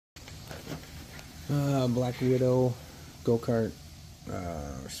Black Widow Go Kart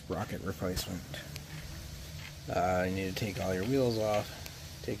sprocket replacement. You need to take all your wheels off,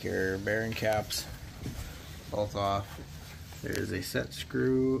 take your bearing caps both off. There's a set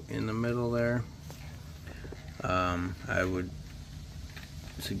screw in the middle there. I would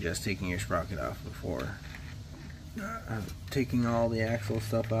suggest taking your sprocket off before taking all the axle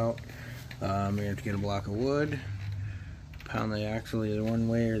stuff out. You have to get a block of wood, pound the axle either one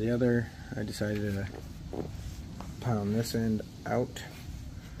way or the other. I decided to pound this end out,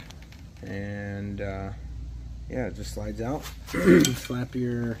 and yeah, it just slides out. Slap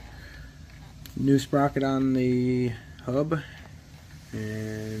your new sprocket on the hub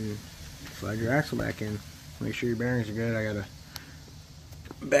and slide your axle back in. Make sure your bearings are good. I got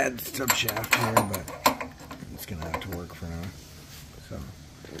a bad stub shaft here, but it's gonna have to work for now. So,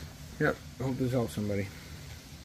 yep, I hope this helps somebody.